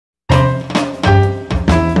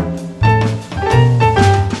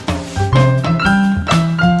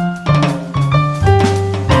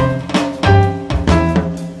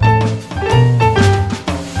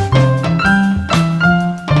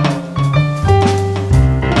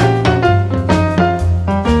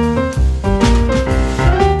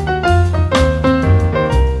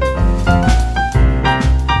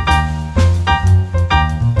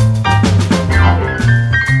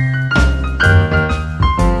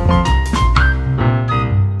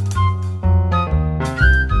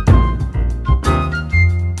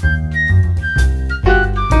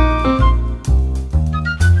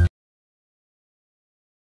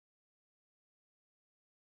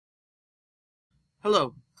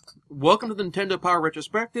Hello, welcome to the Nintendo Power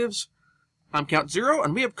Retrospectives. I'm Count Zero,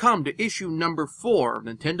 and we have come to issue number 4 of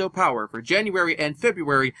Nintendo Power for January and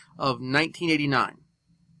February of 1989.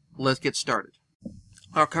 Let's get started.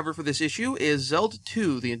 Our cover for this issue is Zelda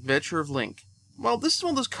II, The Adventure of Link. Well, this is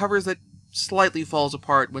one of those covers that slightly falls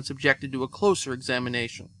apart when subjected to a closer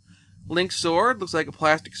examination. Link's sword looks like a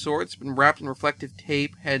plastic sword. It's been wrapped in reflective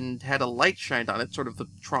tape and had a light shined on it, sort of the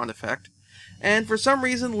Tron effect. And for some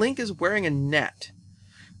reason, Link is wearing a net.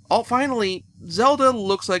 Finally, Zelda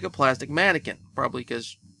looks like a plastic mannequin, probably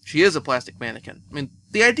because she is a plastic mannequin. I mean,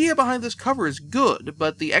 the idea behind this cover is good,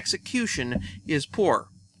 but the execution is poor.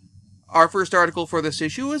 Our first article for this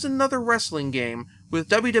issue is another wrestling game with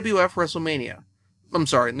WWF Wrestlemania. I'm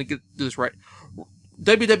sorry, let me do this right.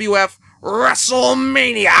 WWF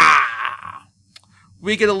Wrestlemania!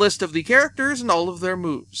 We get a list of the characters and all of their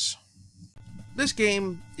moves. This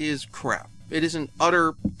game is crap. It is an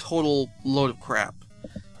utter, total load of crap.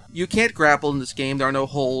 You can't grapple in this game. There are no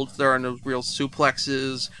holds. There are no real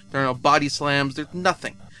suplexes. There are no body slams. There's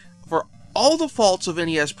nothing. For all the faults of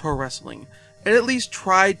NES Pro Wrestling, it at least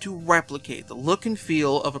tried to replicate the look and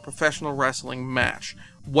feel of a professional wrestling match.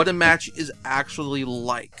 What a match is actually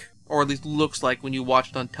like, or at least looks like when you watch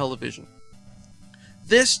it on television.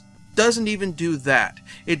 This doesn't even do that.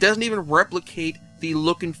 It doesn't even replicate the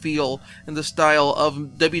look and feel and the style of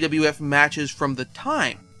WWF matches from the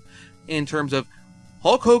time. In terms of,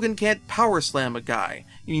 Hulk Hogan can't power slam a guy.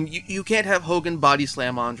 I mean, you can't have Hogan body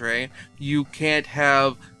slam Andre. You can't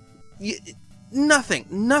have...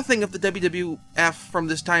 Nothing of the WWF from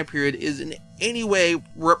this time period is in any way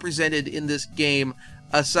represented in this game,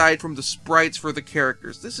 aside from the sprites for the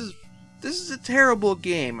characters. This is a terrible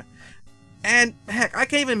game. And, heck, I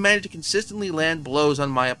can't even manage to consistently land blows on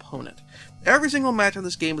my opponent. Every single match on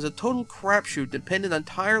this game is a total crapshoot, dependent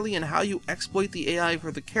entirely on how you exploit the AI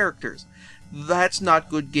for the characters. That's not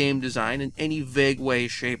good game design in any vague way,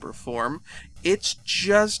 shape, or form. It's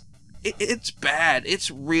just... It's bad. It's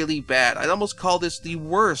really bad. I'd almost call this the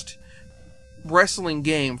worst wrestling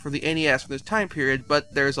game for the NES from this time period,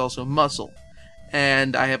 but there's also Muscle.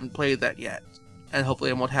 And I haven't played that yet. And hopefully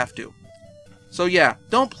I won't have to. So yeah,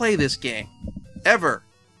 don't play this game. Ever.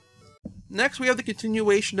 Next we have the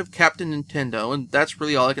continuation of Captain Nintendo, and that's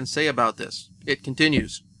really all I can say about this. It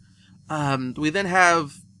continues. We then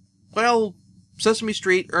have, well, Sesame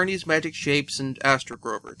Street, Ernie's Magic Shapes, and Astro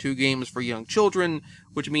Grover, 2 games for young children,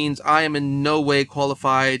 which means I am in no way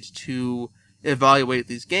qualified to evaluate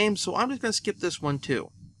these games, so I'm just going to skip this one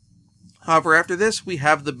too. However, after this, we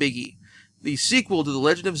have the biggie, the sequel to The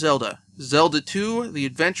Legend of Zelda, Zelda II, The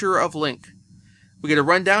Adventure of Link. We get a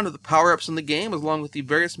rundown of the power-ups in the game, along with the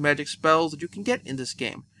various magic spells that you can get in this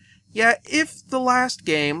game. Yeah, if the last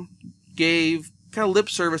game gave kind of lip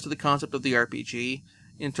service to the concept of the RPG,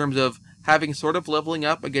 in terms of having sort of leveling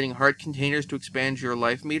up and getting heart containers to expand your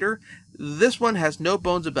life meter, this one has no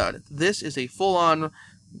bones about it. This is a full-on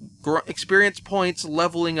experience points,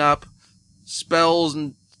 leveling up, spells,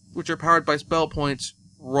 and which are powered by spell points,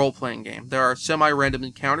 role-playing game. There are semi-random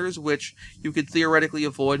encounters which you could theoretically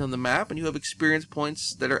avoid on the map, and you have experience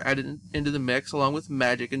points that are added into the mix along with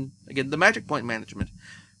magic and, again, the magic point management.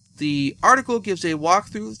 The article gives a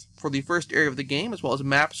walkthrough for the first area of the game, as well as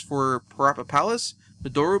maps for Parappa Palace,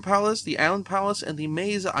 Midori Palace, the Island Palace, and the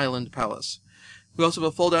Maze Island Palace. We also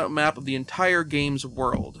have a fold-out map of the entire game's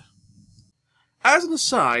world. As an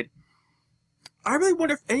aside, I really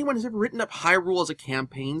wonder if anyone has ever written up Hyrule as a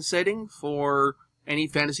campaign setting for any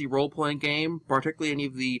fantasy role-playing game, particularly any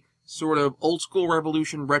of the sort of old-school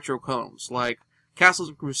Revolution retro combs, like Castles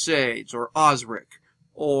of Crusades, or Osric,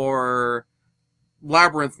 or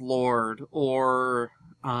Labyrinth Lord, or,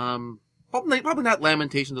 probably not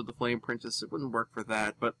Lamentations of the Flame Princess. It wouldn't work for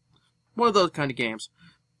that, but one of those kind of games.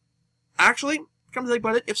 Actually, come to think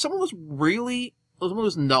about it, if someone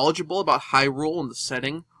was knowledgeable about Hyrule and the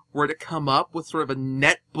setting, were to come up with sort of a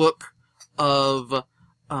netbook of,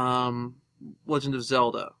 Legend of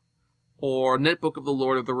Zelda, or netbook of the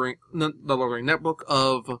Lord of the Ring, netbook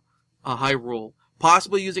of Hyrule,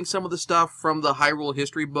 possibly using some of the stuff from the Hyrule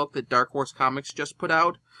history book that Dark Horse Comics just put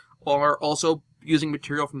out, or also using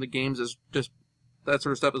material from the games as just that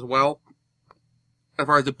sort of stuff as well, as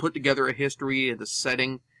far as to put together a history and a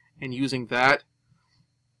setting and using that.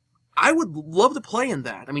 I would love to play in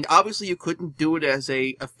that. I mean, obviously you couldn't do it as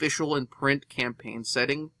a official and print campaign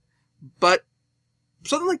setting, but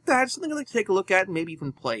something like that, something I'd like to take a look at and maybe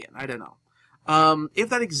even play in. I don't know. If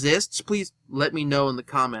that exists, please let me know in the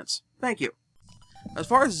comments. Thank you. As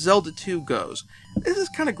far as Zelda II goes, this is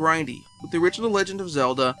kind of grindy. With the original Legend of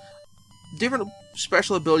Zelda, different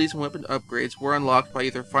special abilities and weapon upgrades were unlocked by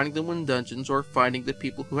either finding them in dungeons or finding the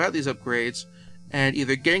people who had these upgrades and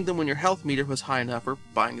either getting them when your health meter was high enough or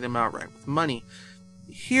buying them outright with money.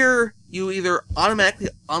 Here, you either automatically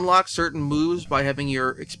unlock certain moves by having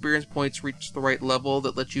your experience points reach the right level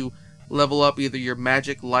that lets you level up either your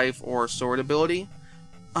magic, life, or sword ability,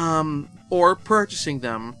 or purchasing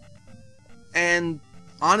them. And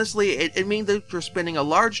honestly, it means that you're spending a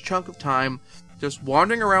large chunk of time just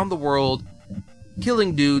wandering around the world,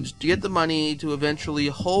 killing dudes to get the money to eventually,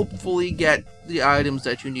 hopefully, get the items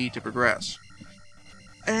that you need to progress.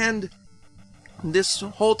 And this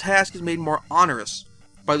whole task is made more onerous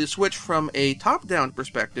by the switch from a top-down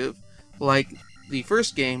perspective, like the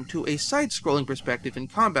first game, to a side-scrolling perspective in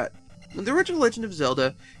combat. In the original Legend of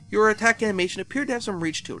Zelda, your attack animation appeared to have some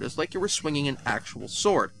reach to it, as like you were swinging an actual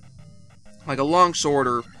sword. Like a long sword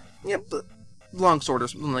or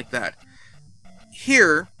something like that.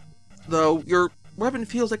 Here, though, your weapon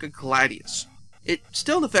feels like a gladius. It's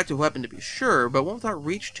still an effective weapon to be sure, but one without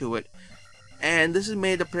reach to it, and this has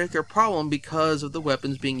made a particular problem because of the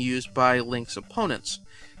weapons being used by Link's opponents.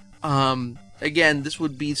 Again, this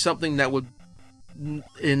would be something that would,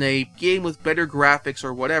 in a game with better graphics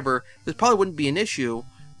or whatever, this probably wouldn't be an issue,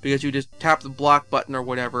 because you just tap the block button or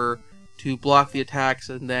whatever to block the attacks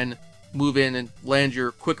and then move in and land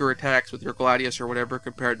your quicker attacks with your Gladius or whatever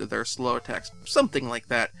compared to their slow attacks. Something like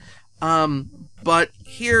that. But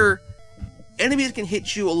here, enemies can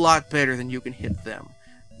hit you a lot better than you can hit them.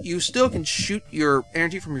 You still can shoot your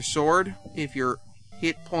energy from your sword if your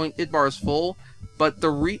hit bar is full, but the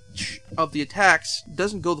reach of the attacks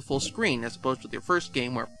doesn't go the full screen, as opposed to your first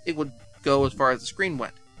game where it would go as far as the screen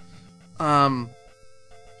went. Yeah,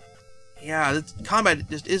 this combat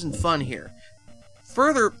just isn't fun here.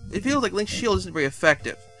 Further, it feels like Link's shield isn't very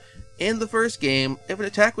effective. In the first game, if an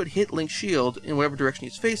attack would hit Link's shield in whatever direction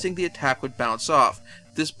he's facing, the attack would bounce off.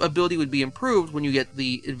 This ability would be improved when you get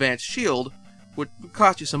the advanced shield, which would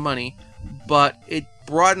cost you some money, but it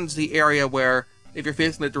broadens the area where, if you're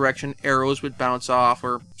facing that direction, arrows would bounce off,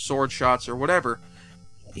 or sword shots, or whatever.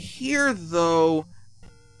 Here, though,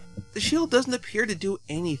 the shield doesn't appear to do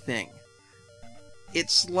anything.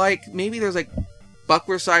 It's like, maybe there's like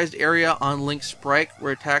buckler-sized area on Link's sprite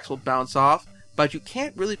where attacks will bounce off, but you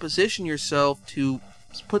can't really position yourself to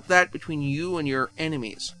put that between you and your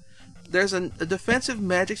enemies. There's a defensive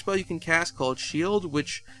magic spell you can cast called Shield,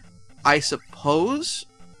 which I suppose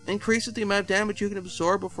increases the amount of damage you can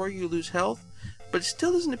absorb before you lose health, but it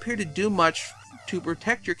still doesn't appear to do much to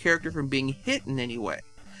protect your character from being hit in any way.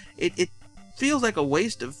 It feels like a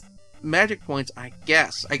waste of magic points, I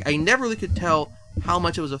guess. I never really could tell how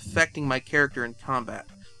much it was affecting my character in combat.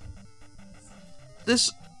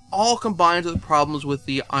 This all combines with problems with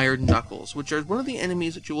the Iron Knuckles, which are one of the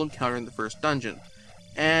enemies that you will encounter in the first dungeon,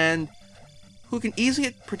 and who can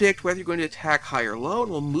easily predict whether you're going to attack high or low,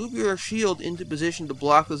 and will move your shield into position to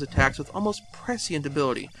block those attacks with almost prescient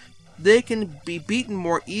ability. They can be beaten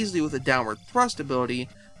more easily with a downward thrust ability,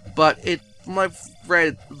 but from what I've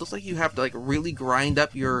read, it looks like you have to really grind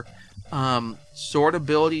up your sword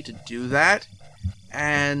ability to do that,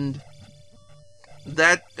 and with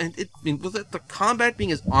the combat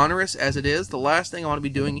being as onerous as it is, the last thing I want to be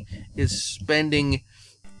doing is spending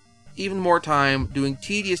even more time doing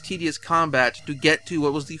tedious combat to get to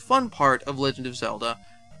what was the fun part of Legend of Zelda,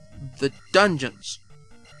 the dungeons.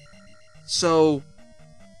 So,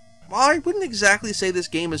 while I wouldn't exactly say this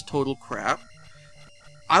game is total crap,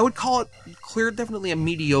 I would call it definitely a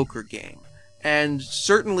mediocre game, and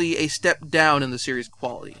certainly a step down in the series'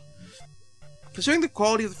 quality. Considering the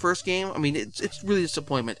quality of the first game, I mean, it's really a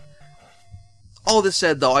disappointment. All this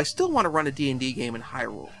said, though, I still want to run a D&D game in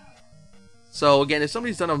Hyrule. So, again, if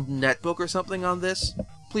somebody's done a netbook or something on this,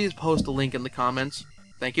 please post a link in the comments.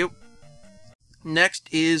 Thank you. Next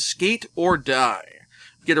is Skate or Die.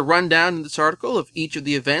 Get a rundown in this article of each of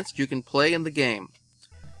the events you can play in the game.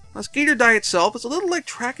 Now, Skate or Die itself is a little like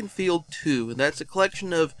Track and Field 2, and that's a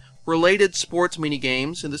collection of related sports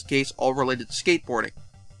minigames, in this case all related to skateboarding.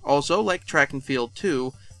 Also, like Track and Field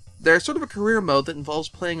 2, there's sort of a career mode that involves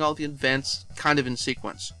playing all the events kind of in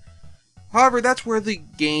sequence. However, that's where the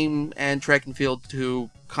game and Track and Field 2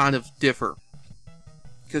 kind of differ.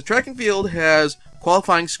 Because Track and Field has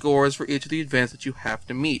qualifying scores for each of the events that you have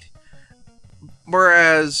to meet.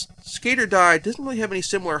 Whereas Skate or Die doesn't really have any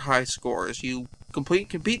similar high scores. You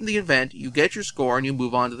compete in the event, you get your score, and you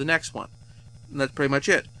move on to the next one. And that's pretty much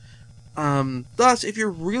it. Thus, if you're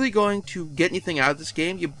really going to get anything out of this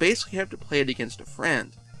game, you basically have to play it against a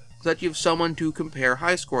friend, so that you have someone to compare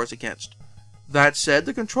high scores against. That said,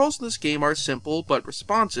 the controls in this game are simple but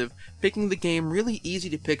responsive, making the game really easy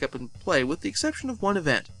to pick up and play, with the exception of one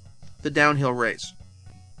event, the downhill race.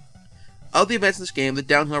 Of the events in this game, the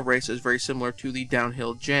downhill race is very similar to the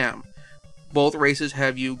downhill jam. Both races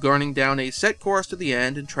have you gunning down a set course to the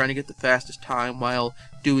end and trying to get the fastest time while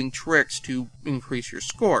doing tricks to increase your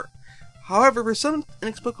score. However, for some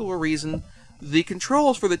inexplicable reason, the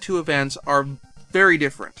controls for the two events are very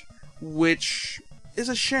different, which is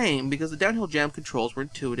a shame because the downhill jam controls were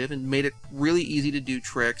intuitive and made it really easy to do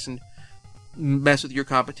tricks and mess with your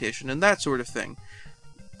competition and that sort of thing.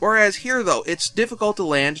 Whereas here, though, it's difficult to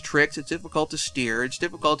land tricks, it's difficult to steer, it's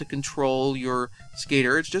difficult to control your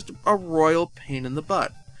skater, it's just a royal pain in the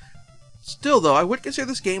butt. Still, though, I would consider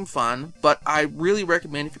this game fun, but I really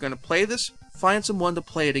recommend if you're going to play this, find someone to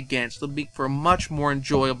play it against. It'll be for a much more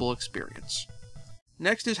enjoyable experience.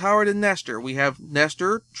 Next is Howard and Nestor. We have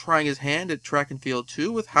Nestor trying his hand at track and field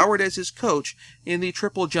 2 with Howard as his coach in the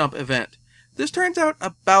triple jump event. This turns out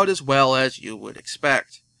about as well as you would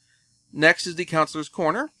expect. Next is the Counselor's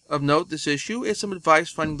Corner. Of note, this issue is some advice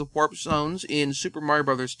finding the warp zones in Super Mario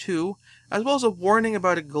Bros. 2, as well as a warning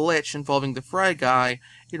about a glitch involving the Fry Guy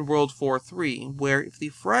in World 4-3, where if the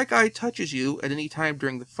Fry Guy touches you at any time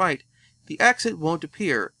during the fight, the exit won't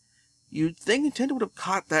appear. You'd think Nintendo would have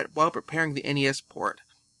caught that while preparing the NES port.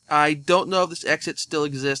 I don't know if this exit still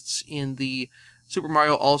exists in the Super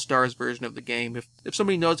Mario All-Stars version of the game. If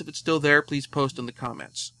somebody knows if it's still there, please post in the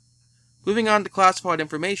comments. Moving on to classified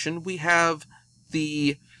information, we have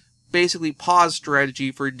the basically pause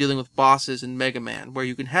strategy for dealing with bosses in Mega Man, where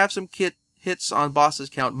you can have some hits on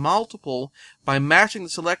bosses count multiple by mashing the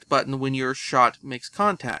select button when your shot makes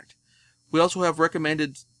contact. We also have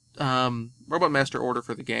recommended Robot Master order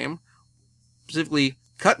for the game, specifically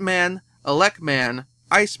Cut Man, Elect Man,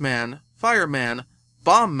 Ice Man, Fire Man,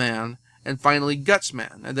 Bomb Man, and finally Guts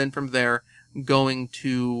Man, and then from there going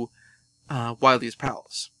to Wily's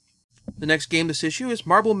Palace. The next game this issue is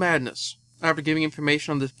Marble Madness. After giving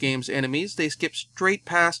information on the game's enemies, they skip straight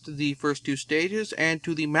past the first two stages and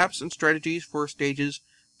to the maps and strategies for stages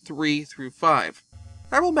 3 through 5.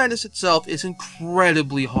 Marble Madness itself is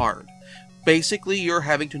incredibly hard. Basically, you're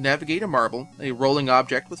having to navigate a marble, a rolling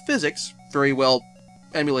object with physics, very well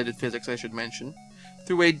emulated physics I should mention,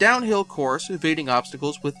 through a downhill course evading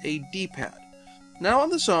obstacles with a D-pad. Now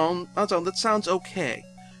on its own, that sounds okay.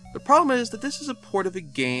 The problem is that this is a port of a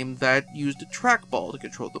game that used a trackball to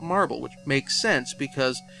control the marble, which makes sense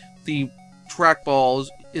because the trackball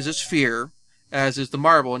is a sphere, as is the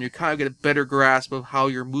marble, and you kind of get a better grasp of how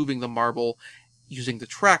you're moving the marble using the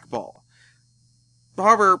trackball.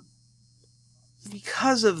 However,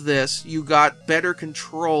 because of this, you got better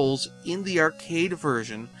controls in the arcade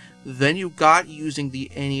version than you got using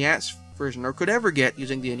the NES version, or could ever get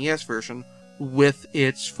using the NES version with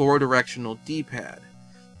its four-directional D-pad.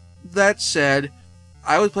 That said,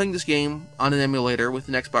 I was playing this game on an emulator with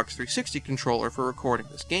an Xbox 360 controller for recording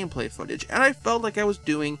this gameplay footage, and I felt like I was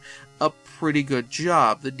doing a pretty good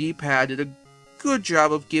job. The D-pad did a good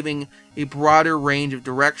job of giving a broader range of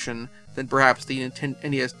direction than perhaps the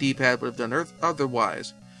NES D-pad would have done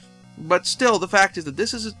otherwise. But still, the fact is that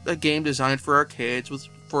this is a game designed for arcades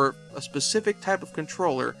for a specific type of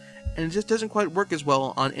controller, and it just doesn't quite work as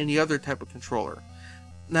well on any other type of controller.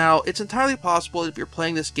 Now, it's entirely possible if you're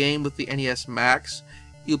playing this game with the NES Max,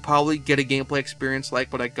 you'll probably get a gameplay experience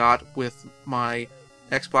like what I got with my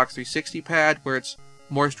Xbox 360 pad, where it's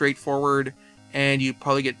more straightforward, and you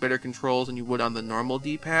probably get better controls than you would on the normal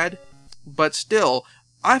D-pad. But still,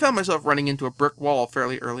 I found myself running into a brick wall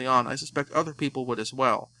fairly early on. I suspect other people would as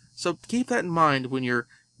well. So keep that in mind when you're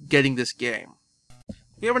getting this game.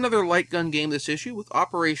 We have another light gun game this issue with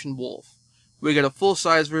Operation Wolf. We get a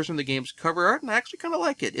full-size version of the game's cover art, and I actually kind of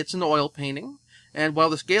like it. It's an oil painting, and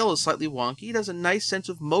while the scale is slightly wonky, it has a nice sense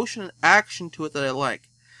of motion and action to it that I like.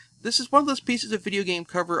 This is one of those pieces of video game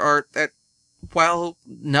cover art that, while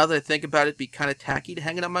now that I think about it, be kind of tacky to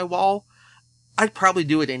hang it on my wall, I'd probably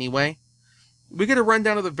do it anyway. We get a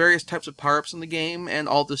rundown of the various types of power-ups in the game and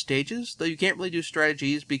all the stages, though you can't really do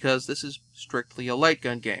strategies because this is strictly a light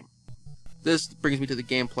gun game. This brings me to the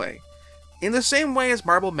gameplay. In the same way as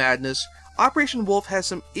Marble Madness, Operation Wolf has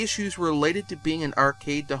some issues related to being an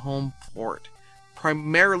arcade-to-home port,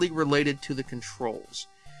 primarily related to the controls.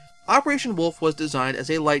 Operation Wolf was designed as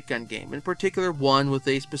a light gun game, in particular one with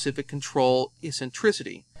a specific control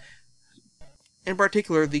eccentricity. In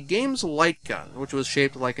particular, the game's light gun, which was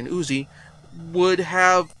shaped like an Uzi,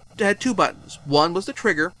 had two buttons. One was the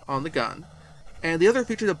trigger on the gun, and the other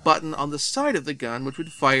featured a button on the side of the gun which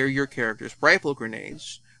would fire your character's rifle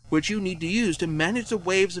grenades, which you need to use to manage the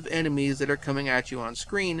waves of enemies that are coming at you on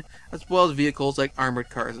screen, as well as vehicles like armored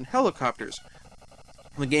cars and helicopters.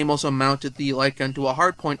 The game also mounted the light gun to a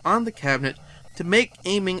hardpoint on the cabinet to make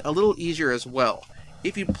aiming a little easier as well.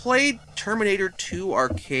 If you played Terminator 2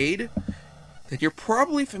 Arcade, then you're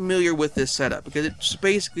probably familiar with this setup, because it's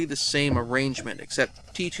basically the same arrangement,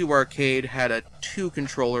 except T2 Arcade had a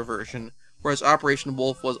 2-controller version, whereas Operation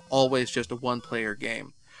Wolf was always just a 1-player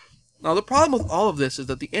game. Now, the problem with all of this is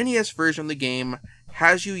that the NES version of the game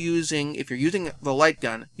has you using, if you're using the light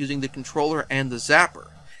gun, using the controller and the zapper.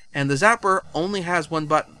 And the zapper only has one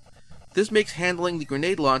button. This makes handling the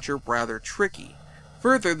grenade launcher rather tricky.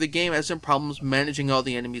 Further, the game has some problems managing all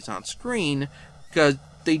the enemies on screen, because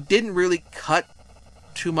they didn't really cut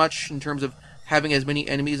too much in terms of having as many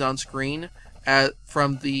enemies on screen as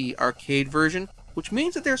from the arcade version, which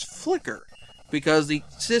means that there's flicker, because the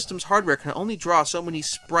system's hardware can only draw so many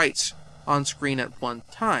sprites on screen at one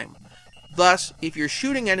time. Thus, if you're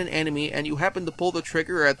shooting at an enemy and you happen to pull the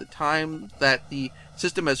trigger at the time that the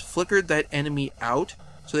system has flickered that enemy out,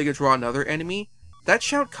 so they can draw another enemy, that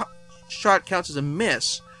shot counts as a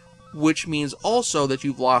miss, which means also that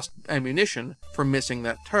you've lost ammunition for missing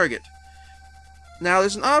that target. Now,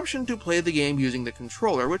 there's an option to play the game using the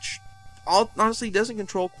controller, which honestly doesn't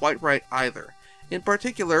control quite right either. In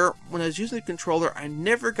particular, when I was using the controller, I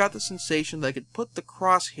never got the sensation that I could put the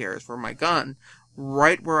crosshairs for my gun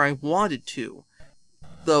right where I wanted to.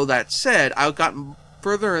 Though that said, I got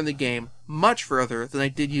further in the game, much further, than I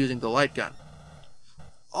did using the light gun.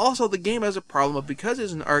 Also, the game has a problem of, because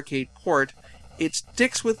it's an arcade port, it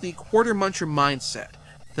sticks with the quarter muncher mindset,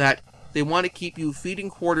 that they want to keep you feeding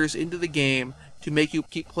quarters into the game to make you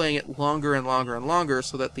keep playing it longer and longer and longer,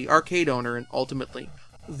 so that the arcade owner, and ultimately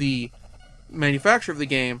the manufacturer of the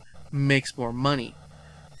game, makes more money.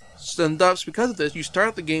 So thus, because of this, you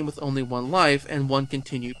start the game with only one life and one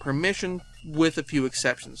continue per mission, with a few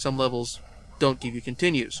exceptions. Some levels don't give you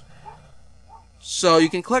continues. So you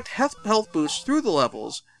can collect health boosts through the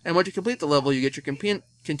levels, and once you complete the level, you get your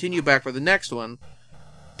continue back for the next one.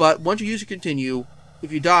 But once you use your continue,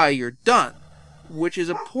 if you die, you're done, which is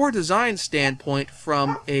a poor design standpoint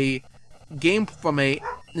from a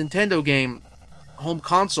Nintendo game home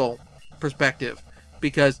console perspective,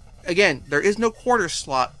 because again, there is no quarter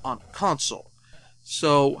slot on console.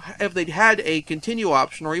 So if they'd had a continue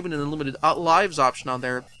option, or even an unlimited lives option on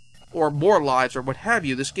there, or more lives, or what have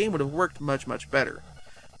you, this game would have worked much, much better.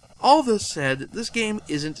 All this said, this game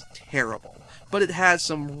isn't terrible, but it has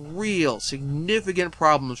some real significant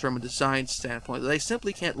problems from a design standpoint that I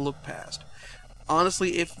simply can't look past.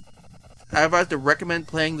 Honestly, if I had to recommend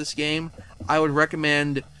playing this game, I would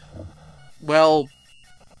recommend, well,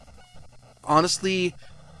 honestly,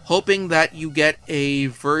 hoping that you get a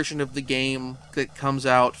version of the game that comes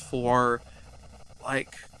out for,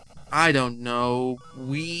 like, I don't know,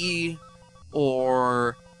 Wii,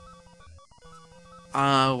 or,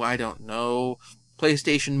 I don't know,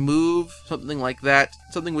 PlayStation Move, something like that.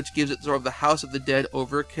 Something which gives it sort of the House of the Dead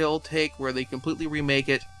overkill take, where they completely remake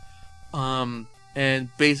it, and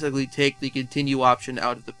basically take the continue option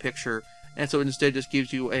out of the picture, and so it instead just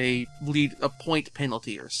gives you a point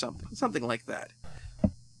penalty or something like that.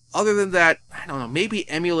 Other than that, I don't know, maybe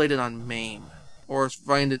emulate it on MAME, or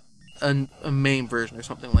find a MAME version or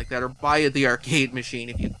something like that, or buy the arcade machine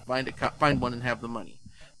if you find one and have the money.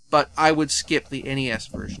 But I would skip the NES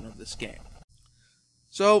version of this game.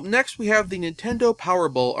 So next we have the Nintendo Power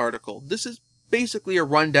Bowl article. This is basically a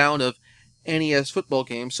rundown of NES football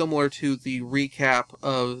games, similar to the recap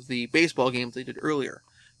of the baseball games they did earlier.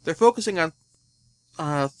 They're focusing on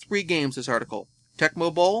 3 games this article: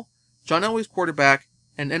 Tecmo Bowl, John Elway's Quarterback,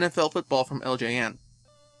 and NFL Football from LJN.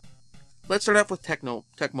 Let's start off with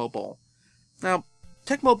Tecmo Bowl. Now,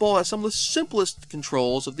 Tecmo Bowl has some of the simplest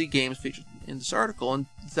controls of the games featured in this article, and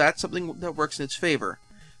that's something that works in its favor.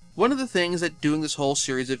 One of the things that doing this whole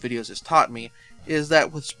series of videos has taught me is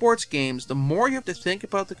that with sports games, the more you have to think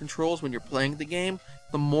about the controls when you're playing the game,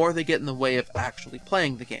 the more they get in the way of actually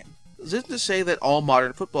playing the game. This isn't to say that all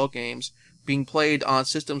modern football games being played on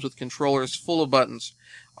systems with controllers full of buttons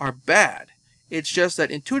are bad. It's just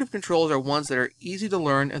that intuitive controls are ones that are easy to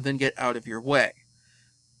learn and then get out of your way.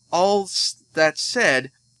 All that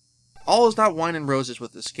said, all is not wine and roses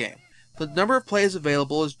with this game. The number of plays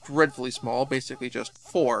available is dreadfully small, basically just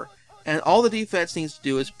 4, and all the defense needs to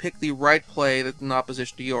do is pick the right play that's in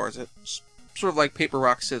opposition to yours. It's sort of like paper,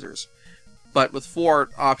 rock, scissors, but with 4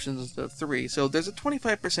 options instead of 3, so there's a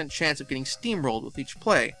 25% chance of getting steamrolled with each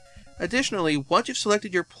play. Additionally, once you've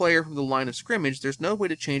selected your player from the line of scrimmage, there's no way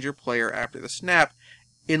to change your player after the snap,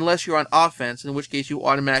 unless you're on offense, in which case you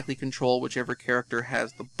automatically control whichever character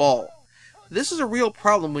has the ball. This is a real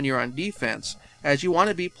problem when you're on defense, as you want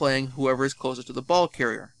to be playing whoever is closest to the ball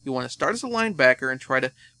carrier. You want to start as a linebacker and try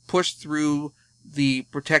to push through the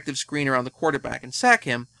protective screen around the quarterback and sack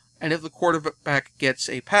him, and if the quarterback gets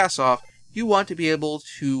a pass off, you want to be able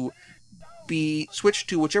to be switched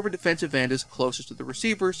to whichever defensive end is closest to the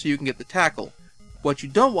receiver so you can get the tackle. What you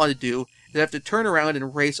don't want to do is have to turn around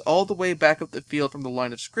and race all the way back up the field from the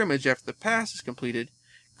line of scrimmage after the pass is completed,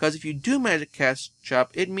 because if you do manage to catch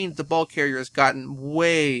up, it means the ball carrier has gotten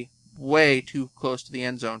way too close to the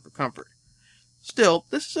end zone for comfort. Still,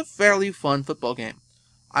 this is a fairly fun football game.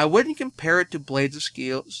 I wouldn't compare it to Blades of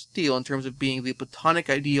Steel in terms of being the platonic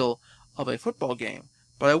ideal of a football game,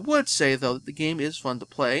 but I would say, though, that the game is fun to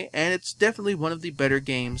play, and it's definitely one of the better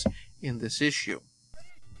games in this issue.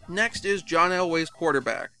 Next is John Elway's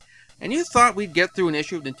Quarterback. And you thought we'd get through an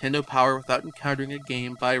issue of Nintendo Power without encountering a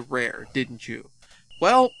game by Rare, didn't you?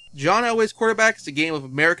 Well, John Elway's Quarterback is a game of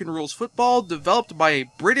American rules football developed by a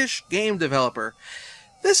British game developer.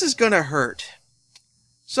 This is gonna hurt.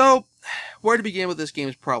 So, where to begin with this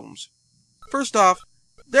game's problems? First off,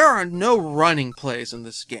 there are no running plays in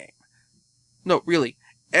this game. No, really,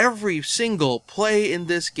 every single play in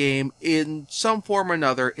this game, in some form or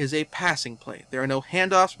another, is a passing play. There are no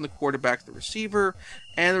handoffs from the quarterback to the receiver,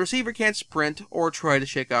 and the receiver can't sprint or try to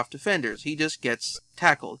shake off defenders. He just gets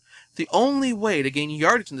tackled. The only way to gain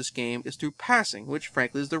yardage in this game is through passing, which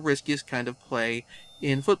frankly is the riskiest kind of play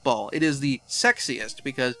in football. It is the sexiest,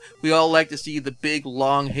 because we all like to see the big,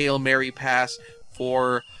 long Hail Mary pass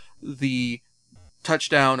for the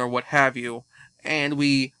touchdown or what have you, and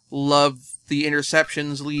we love the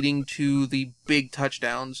interceptions leading to the big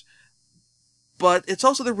touchdowns. But it's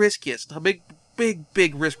also the riskiest, a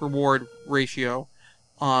big risk-reward ratio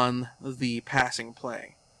on the passing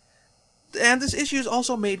play. And this issue is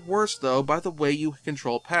also made worse, though, by the way you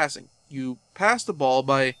control passing. You pass the ball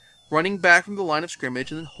by running back from the line of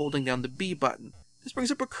scrimmage and then holding down the B button. This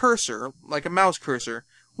brings up a cursor, like a mouse cursor,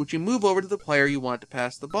 which you move over to the player you want to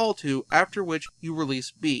pass the ball to, after which you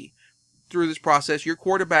release B. Through this process, your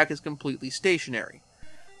quarterback is completely stationary.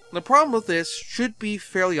 The problem with this should be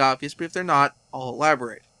fairly obvious, but if they're not, I'll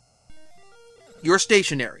elaborate. You're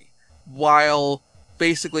stationary, while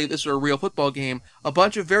basically this is a real football game. A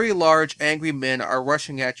bunch of very large, angry men are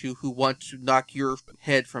rushing at you who want to knock your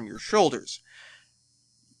head from your shoulders.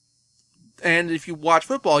 And if you watch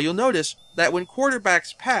football, you'll notice that when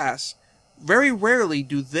quarterbacks pass, very rarely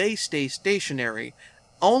do they stay stationary.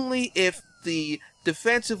 Only if the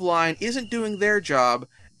defensive line isn't doing their job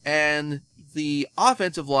and the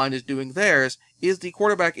offensive line is doing theirs, is the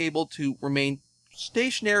quarterback able to remain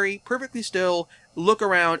stationary, perfectly still, look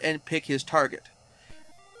around, and pick his target.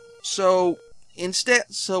 So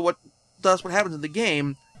what happens in the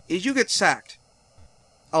game is you get sacked.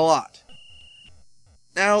 A lot.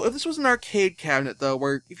 Now, if this was an arcade cabinet, though,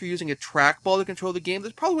 where if you're using a trackball to control the game,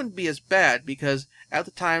 this probably wouldn't be as bad, because at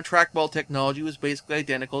the time, trackball technology was basically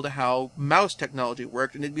identical to how mouse technology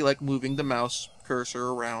worked, and it'd be like moving the mouse cursor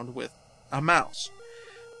around with a mouse.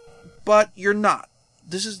 But you're not.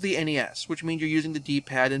 This is the NES, which means you're using the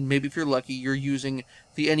D-pad, and maybe if you're lucky, you're using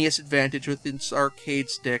the NES Advantage with its arcade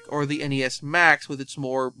stick, or the NES Max with its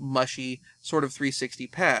more mushy, sort of 360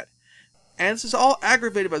 pad. And this is all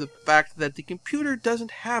aggravated by the fact that the computer doesn't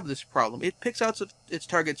have this problem. It picks out its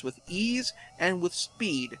targets with ease and with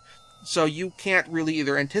speed. So you can't really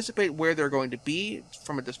either anticipate where they're going to be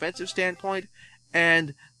from a defensive standpoint,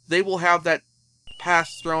 and they will have that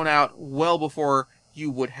pass thrown out well before you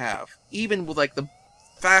would have, even with like the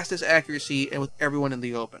fastest accuracy and with everyone in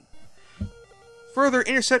the open. Further,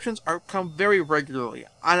 interceptions come very regularly,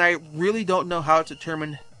 and I really don't know how to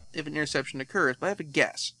determine if an interception occurs, but I have a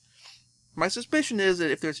guess. My suspicion is that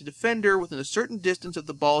if there's a defender within a certain distance of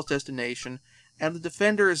the ball's destination, and the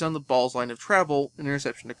defender is on the ball's line of travel, an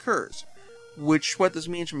interception occurs. Which, what this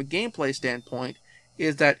means from a gameplay standpoint,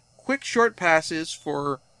 is that quick short passes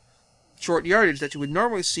for short yardage that you would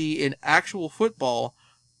normally see in actual football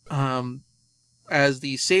as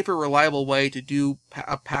the safer, reliable way to do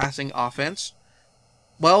a passing offense,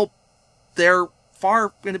 well, they're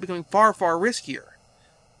going to be becoming far riskier,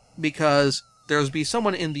 because there's be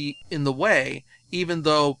someone in the way, even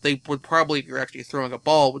though they would probably, if you're actually throwing a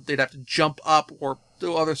ball, they'd have to jump up or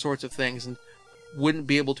do other sorts of things and wouldn't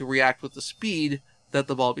be able to react with the speed that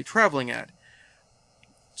the ball would be traveling at.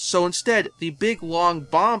 So instead, the big long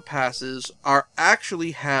bomb passes are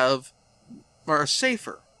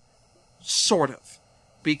safer. Sort of.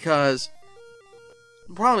 Because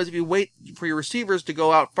the problem is if you wait for your receivers to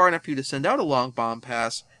go out far enough for you to send out a long bomb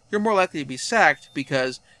pass, you're more likely to be sacked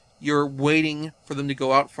because you're waiting for them to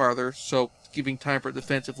go out farther, so giving time for the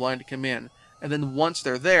defensive line to come in. And then once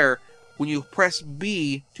they're there, when you press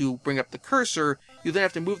B to bring up the cursor, you then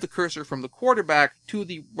have to move the cursor from the quarterback to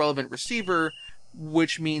the relevant receiver,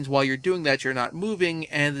 which means while you're doing that, you're not moving,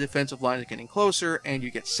 and the defensive line is getting closer, and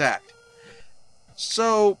you get sacked.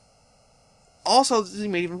 So, Also, this is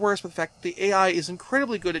made even worse by the fact that the AI is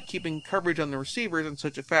incredibly good at keeping coverage on the receivers in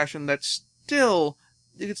such a fashion that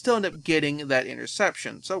you could still end up getting that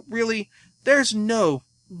interception. So really, there's no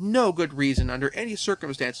good reason under any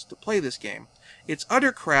circumstances to play this game. It's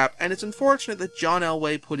utter crap, and it's unfortunate that John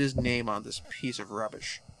Elway put his name on this piece of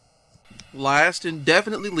rubbish. Last and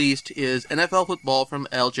definitely least is NFL Football from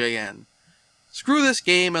LJN. Screw this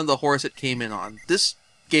game and the horse it came in on. This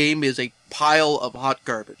game is a pile of hot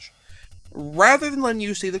garbage. Rather than letting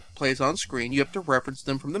you see the plays on screen, you have to reference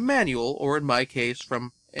them from the manual, or in my case,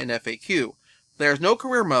 from an FAQ. There's no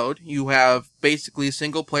career mode. You have basically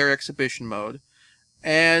single-player exhibition mode.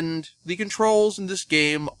 And the controls in this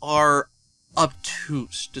game are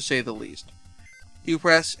obtuse, to say the least. You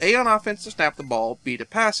press A on offense to snap the ball, B to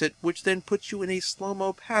pass it, which then puts you in a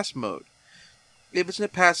slow-mo pass mode. If it's in a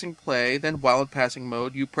passing play, then while in passing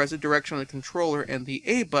mode, you press a direction on the controller and the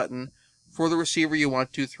A button for the receiver you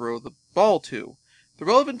want to throw the ball to. The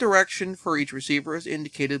relevant direction for each receiver is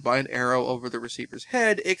indicated by an arrow over the receiver's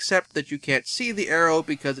head, except that you can't see the arrow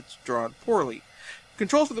because it's drawn poorly.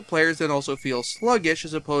 Controls for the players then also feel sluggish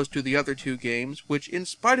as opposed to the other two games, which, in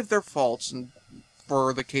spite of their faults, and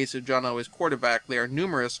for the case of John Elway's quarterback, they are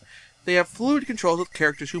numerous, they have fluid controls with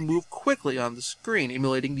characters who move quickly on the screen,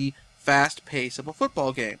 emulating the fast pace of a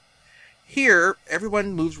football game. Here,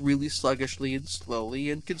 everyone moves really sluggishly and slowly,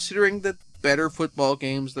 and considering the better football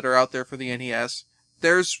games that are out there for the NES,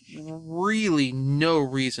 there's really no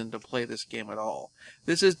reason to play this game at all.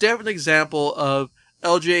 This is definitely an example of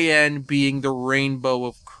LJN being the rainbow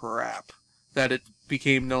of crap that it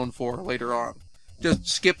became known for later on. Just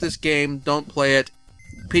skip this game, don't play it,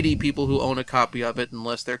 pity people who own a copy of it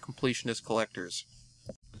unless they're completionist collectors.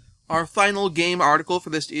 Our final game article for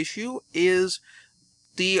this issue is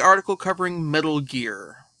the article covering Metal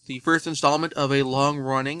Gear, the first installment of a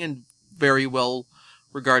long-running and very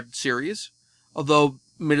well-regarded series. Although,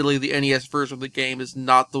 admittedly, the NES version of the game is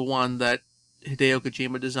not the one that Hideo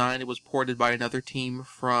Kojima designed. It was ported by another team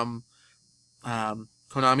from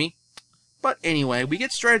Konami. But anyway, we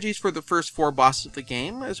get strategies for the first 4 bosses of the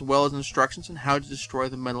game, as well as instructions on how to destroy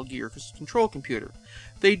the Metal Gear control computer.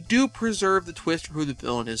 They do preserve the twist for who the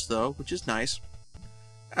villain is, though, which is nice.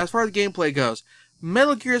 As far as the gameplay goes,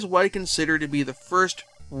 Metal Gear is what I consider to be the first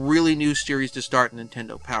really new series to start in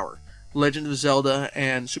Nintendo Power. Legend of Zelda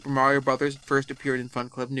and Super Mario Bros. First appeared in Fun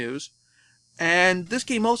Club News. And this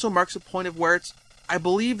game also marks a point of where it's, I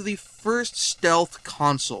believe, the first stealth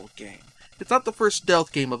console game. It's not the first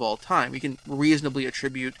stealth game of all time. You can reasonably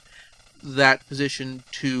attribute that position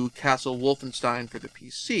to Castle Wolfenstein for the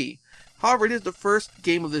PC. However, it is the first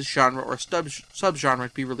game of this genre or subgenre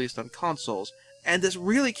to be released on consoles, and this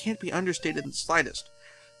really can't be understated in the slightest.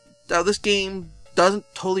 Now, this game doesn't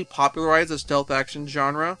totally popularize the stealth action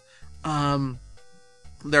genre. You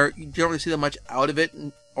don't really see that much out of it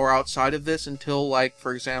or outside of this until, like,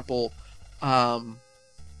 for example,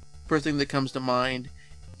 first thing that comes to mind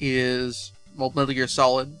is Metal Gear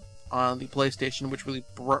Solid on the PlayStation, which really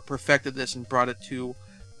perfected this and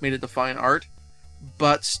made it to fine art.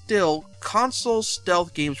 But still, console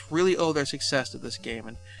stealth games really owe their success to this game,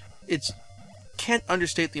 and can't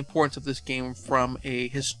understate the importance of this game from a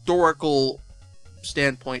historical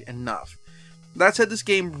standpoint enough. That said, this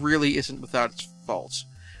game really isn't without its faults.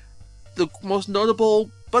 The most notable,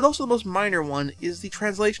 but also the most minor one, is the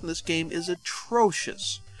translation of this game is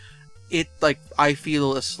atrocious. I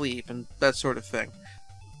feel asleep, and that sort of thing.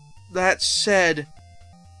 That said,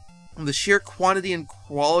 the sheer quantity and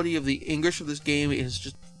quality of the English of this game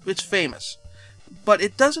is it's famous. But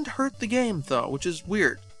it doesn't hurt the game, though, which is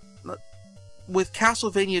weird. With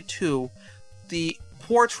Castlevania II, the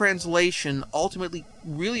poor translation ultimately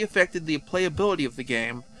really affected the playability of the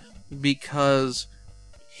game, because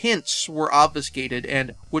hints were obfuscated,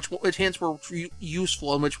 and which hints were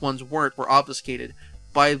useful and which ones weren't were obfuscated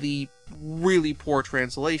by the really poor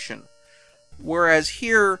translation. Whereas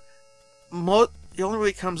here, it only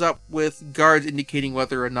really comes up with guards indicating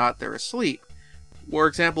whether or not they're asleep. For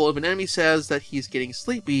example, if an enemy says that he's getting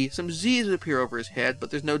sleepy, some Z's would appear over his head,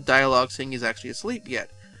 but there's no dialogue saying he's actually asleep yet.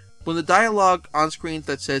 When the dialogue on screen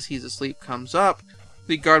that says he's asleep comes up,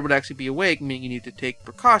 the guard would actually be awake, meaning you need to take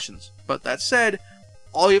precautions. But that said,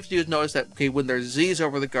 all you have to do is notice that, okay, when there's Z's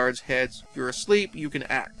over the guards' heads, you're asleep, you can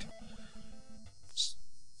act.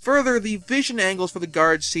 Further, the vision angles for the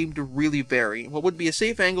guards seem to really vary. What would be a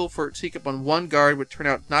safe angle to sneak up on one guard would turn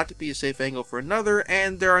out not to be a safe angle for another,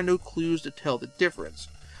 and there are no clues to tell the difference.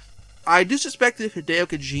 I do suspect that if Hideo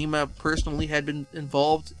Kojima personally had been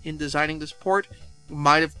involved in designing this port, he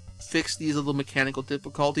might have fixed these little mechanical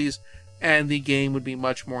difficulties, and the game would be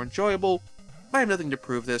much more enjoyable. I have nothing to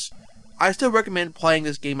prove this. I still recommend playing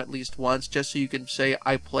this game at least once, just so you can say,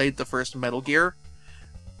 I played the first Metal Gear.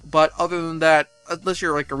 But other than that, unless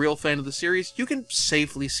you're like a real fan of the series, you can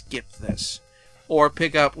safely skip this. Or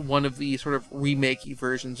pick up one of the sort of remake-y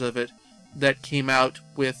versions of it that came out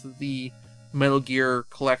with the Metal Gear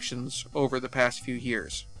collections over the past few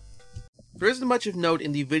years. There isn't much of note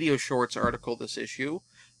in the Video Shorts article this issue,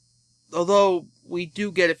 although we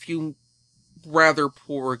do get a few rather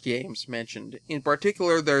poor games mentioned. In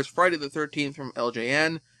particular, there's Friday the 13th from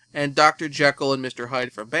LJN, and Dr. Jekyll and Mr.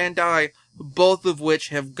 Hyde from Bandai, both of which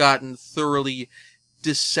have gotten thoroughly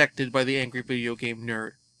dissected by the angry video game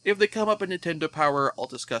nerd. If they come up in Nintendo Power, I'll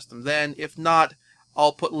discuss them then. If not,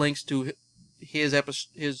 I'll put links to his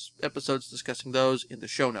episodes discussing those in the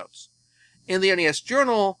show notes. In the NES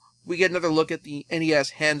Journal, we get another look at the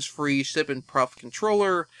NES hands-free Sip and Puff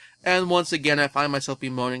controller, and once again I find myself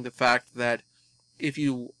bemoaning the fact that if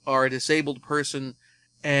you are a disabled person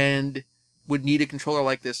and would need a controller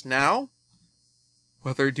like this now,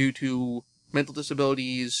 whether due to mental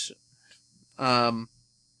disabilities, in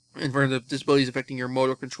terms of disabilities affecting your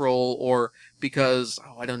motor control, or because,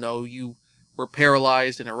 I don't know, you were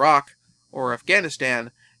paralyzed in Iraq or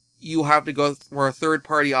Afghanistan, you have to go for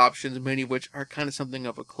third-party options, many of which are kind of something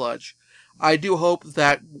of a kludge. I do hope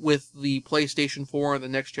that with the PlayStation 4 and the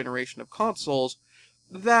next generation of consoles,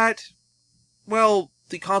 that, well,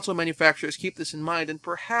 the console manufacturers keep this in mind and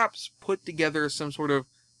perhaps put together some sort of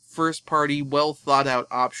first-party, well-thought-out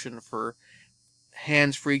option for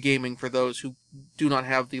hands-free gaming for those who do not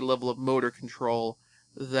have the level of motor control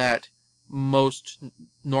that most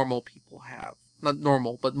normal people have. Not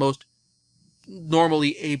normal, but most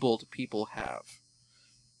normally abled people have.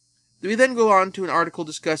 We then go on to an article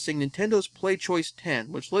discussing Nintendo's Play Choice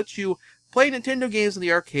 10, which lets you play Nintendo games in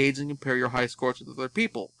the arcades and compare your high scores with other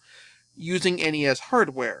people, using NES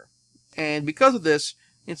hardware. And because of this,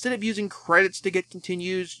 instead of using credits to get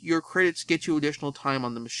continues, your credits get you additional time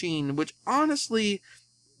on the machine, which honestly,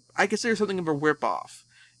 I consider something of a rip-off.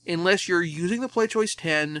 Unless you're using the Play Choice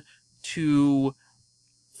 10 to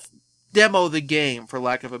demo the game, for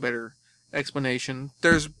lack of a better explanation,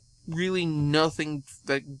 there's really nothing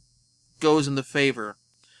that goes in the favor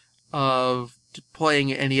of playing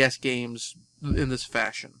NES games in this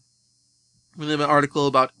fashion. We have an article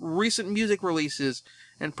about recent music releases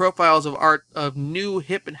and profiles of new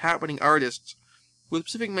hip and happening artists, with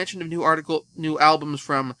specific mention of new albums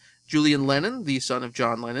from Julian Lennon, the son of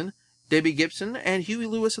John Lennon, Debbie Gibson, and Huey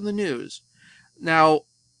Lewis and the News. Now,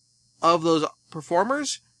 of those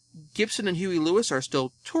performers, Gibson and Huey Lewis are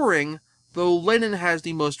still touring, though Lennon has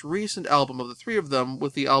the most recent album of the three of them,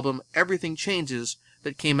 with the album Everything Changes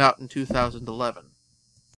that came out in 2011.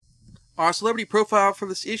 Our celebrity profile for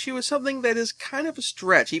this issue is something that is kind of a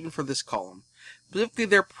stretch, even for this column. Specifically,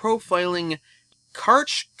 they're profiling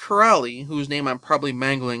Karch Kiraly, whose name I'm probably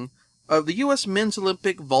mangling, of the U.S. Men's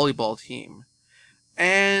Olympic Volleyball Team.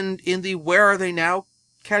 And in the Where Are They Now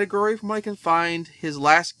category, from what I can find, his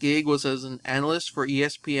last gig was as an analyst for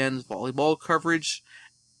ESPN's volleyball coverage,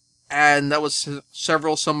 and that was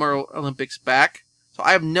several Summer Olympics back. So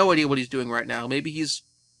I have no idea what he's doing right now. Maybe he's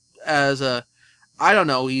I don't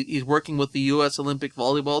know, he's working with the U.S. Olympic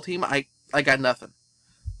Volleyball Team. I got nothing.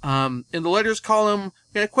 In the letters column,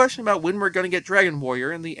 we had a question about when we're going to get Dragon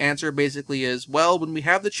Warrior, and the answer basically is, well, when we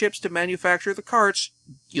have the chips to manufacture the carts,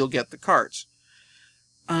 you'll get the carts.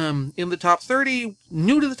 In the top 30,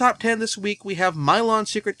 new to the top 10 this week, we have Milon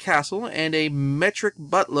Secret Castle and a metric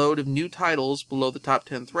buttload of new titles below the top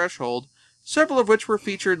 10 threshold, several of which were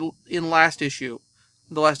featured in last issue.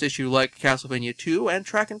 The last issue, like Castlevania 2 and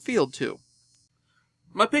Track and Field 2.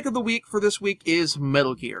 My pick of the week for this week is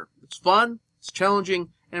Metal Gear. It's fun, it's challenging,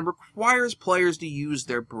 and requires players to use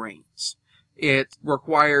their brains. It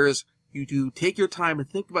requires you to take your time and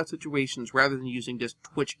think about situations rather than using just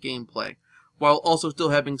Twitch gameplay, while also still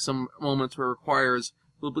having some moments where it requires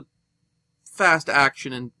a little bit fast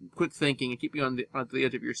action and quick thinking and keep you on the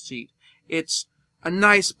edge of your seat. It's a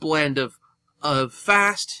nice blend of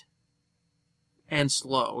fast and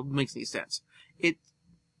slow. It makes any sense. It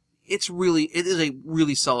is a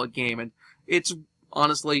really solid game, and it's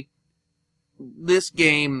honestly, this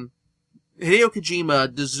game, Hideo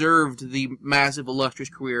Kojima deserved the massive, illustrious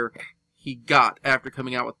career he got after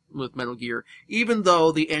coming out with Metal Gear, even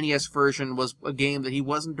though the NES version was a game that he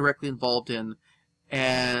wasn't directly involved in,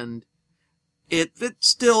 and it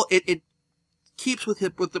still keeps with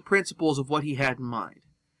the principles of what he had in mind,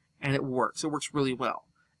 and it works really well.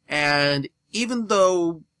 And even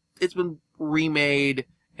though it's been remade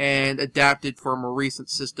and adapted for more recent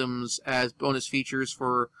systems as bonus features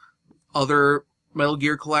for other Metal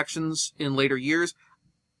Gear collections in later years,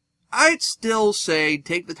 I'd still say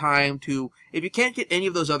take the time to, if you can't get any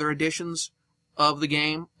of those other editions of the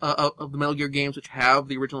game, of the Metal Gear games which have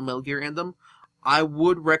the original Metal Gear in them, I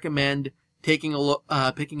would recommend taking a look,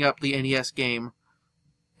 picking up the NES game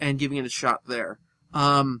and giving it a shot there.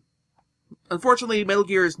 Unfortunately, Metal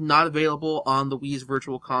Gear is not available on the Wii's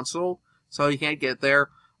Virtual Console, so you can't get it there.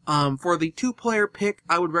 For the 2-player pick,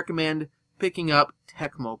 I would recommend picking up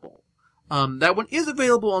Tecmo Bowl. That one is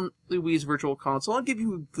available on the Wii's Virtual Console and give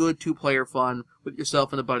you a good 2-player fun with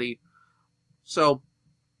yourself and a buddy. So,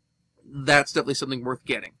 that's definitely something worth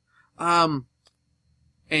getting.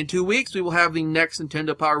 In 2 weeks, we will have the next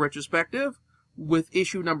Nintendo Power Retrospective with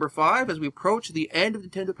issue number 5 as we approach the end of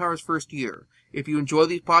Nintendo Power's first year. If you enjoy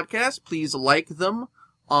these podcasts, please like them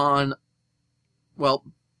on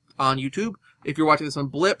YouTube. If you're watching this on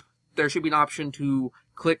Blip, there should be an option to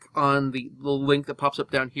click on the link that pops up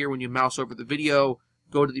down here when you mouse over the video.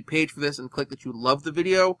 Go to the page for this and click that you love the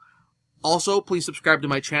video. Also, please subscribe to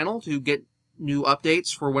my channel to get new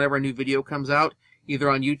updates for whenever a new video comes out, either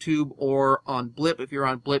on YouTube or on Blip. If you're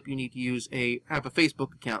on Blip, you need to have a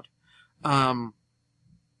Facebook account.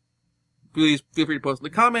 Please feel free to post in the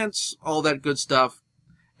comments, all that good stuff.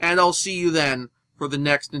 And I'll see you then for the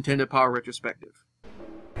next Nintendo Power Retrospective.